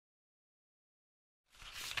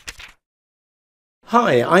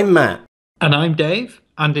Hi, I'm Matt. And I'm Dave,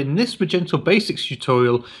 and in this Magento Basics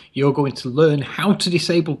tutorial, you're going to learn how to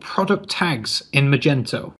disable product tags in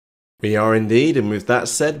Magento. We are indeed, and with that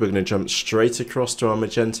said, we're going to jump straight across to our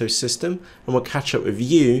Magento system, and we'll catch up with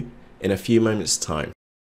you in a few moments' time.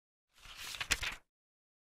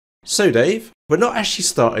 So Dave, we're not actually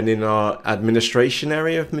starting in our administration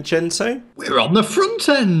area of Magento. We're on the front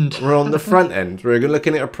end! We're on the front end. We're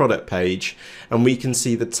looking at a product page, and we can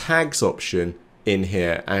see the tags option in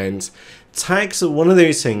here, and tags are one of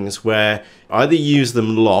those things where either you use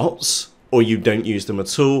them lots or you don't use them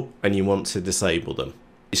at all and you want to disable them.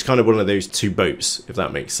 It's kind of one of those two boats, if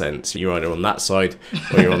that makes sense. You're either on that side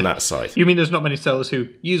or you're on that side. You mean there's not many sellers who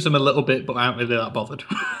use them a little bit but aren't really that bothered?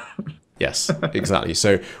 Yes, exactly.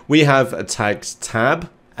 So we have a tags tab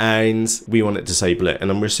and we want to disable it, and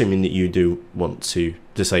I'm assuming that you do want to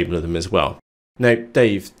disable them as well. Now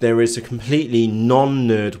Dave, there is a completely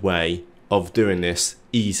non-nerd way of doing this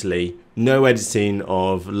easily. No editing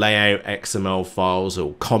of layout XML files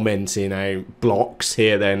or commenting out blocks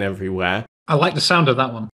here, there and everywhere. I like the sound of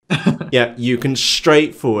that one. Yeah, you can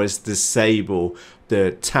straightforward disable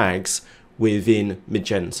the tags within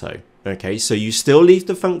Magento. Okay, so you still leave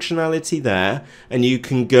the functionality there and you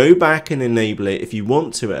can go back and enable it if you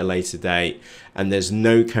want to at a later date, and there's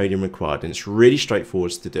no coding required and it's really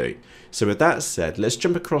straightforward to do. So with that said, let's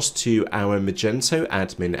jump across to our Magento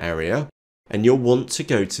admin area. And you'll want to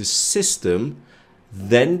go to System,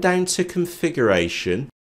 then down to Configuration.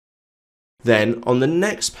 Then on the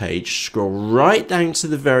next page, scroll right down to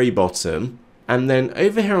the very bottom. And then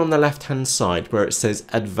over here on the left hand side where it says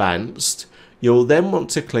Advanced, you'll then want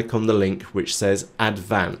to click on the link which says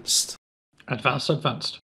Advanced. Advanced.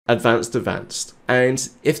 Advanced. And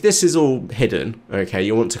if this is all hidden, okay,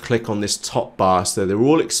 you want to click on this top bar so they're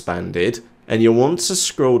all expanded. And you'll want to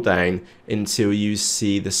scroll down until you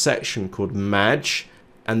see the section called Mag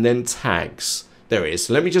and then Tags. There it is.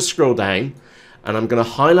 So let me just scroll down and I'm going to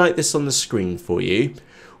highlight this on the screen for you,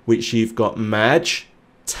 which you've got Mag,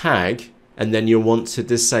 Tag, and then you'll want to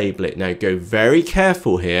disable it. Now go very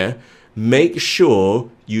careful here. Make sure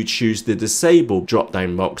you choose the disable drop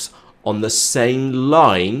down box on the same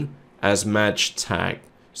line as Mag, Tag.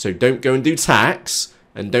 So don't go and do tags.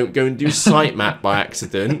 And don't go and do sitemap by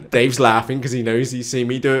accident. Dave's laughing because he knows he's seen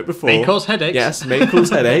me do it before. May cause headaches. Yes, may cause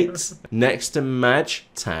headaches. Next to Mag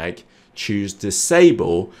tag, choose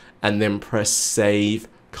disable and then press save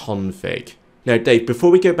config. Now Dave,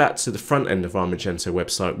 before we go back to the front end of our Magento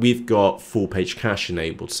website, we've got full page cache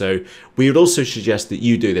enabled. So we would also suggest that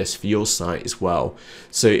you do this for your site as well.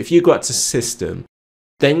 So if you go out to System,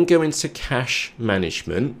 then go into Cache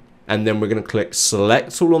Management, and then we're going to click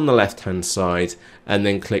Select All on the left hand side and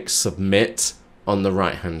then click Submit on the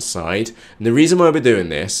right hand side. And the reason why we're doing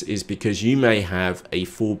this is because you may have a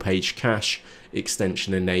full page cache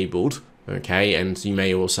extension enabled, okay, and you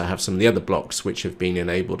may also have some of the other blocks which have been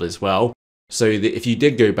enabled as well. So that if you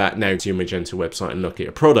did go back now to your Magento website and look at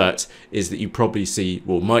your product, is that you probably see,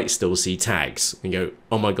 well, might still see tags and go,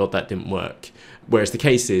 oh my god, that didn't work. Whereas the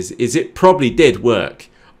case is it probably did work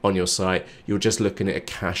on your site. You're just looking at a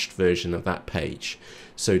cached version of that page.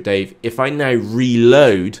 So Dave, if I now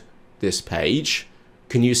reload this page,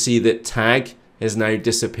 can you see that tag has now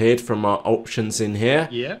disappeared from our options in here?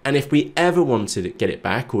 Yeah. And if we ever wanted to get it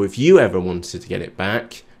back, or if you ever wanted to get it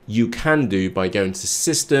back, you can do by going to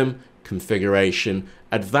System, Configuration,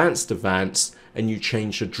 Advanced, and you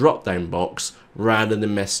change the drop down box rather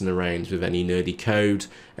than messing around with any nerdy code,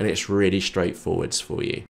 and it's really straightforward for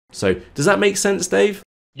you. So does that make sense, Dave?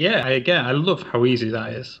 Yeah, I love how easy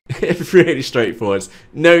that is. It's really straightforward.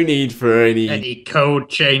 No need for any code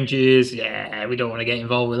changes. Yeah, we don't want to get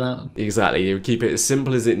involved with that. Exactly. You keep it as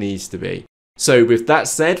simple as it needs to be. So with that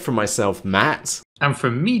said, from myself, Matt. And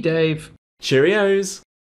from me, Dave. Cheerios.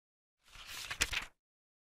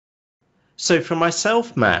 So from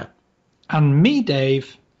myself, Matt. And me,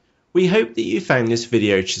 Dave. We hope that you found this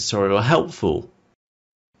video tutorial helpful.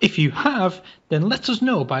 If you have, then let us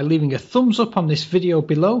know by leaving a thumbs up on this video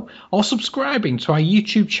below or subscribing to our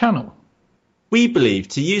YouTube channel. We believe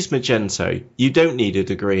to use Magento, you don't need a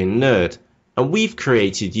degree in Nerd, and we've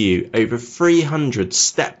created you over 300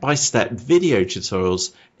 step-by-step video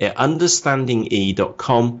tutorials at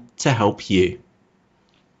understandinge.com to help you.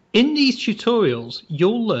 In these tutorials,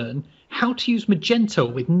 you'll learn how to use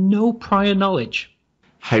Magento with no prior knowledge,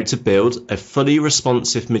 how to build a fully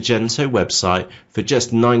responsive Magento website for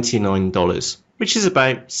just $99, which is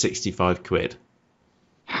about 65 quid.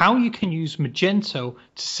 How you can use Magento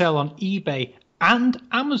to sell on eBay and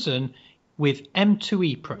Amazon with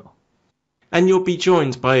M2E Pro. And you'll be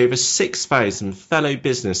joined by over 6,000 fellow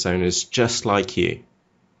business owners just like you.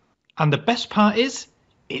 And the best part is,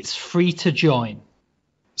 it's free to join.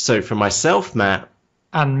 So for myself, Matt,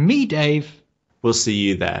 And me, Dave, we'll see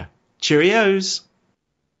you there. Cheerios!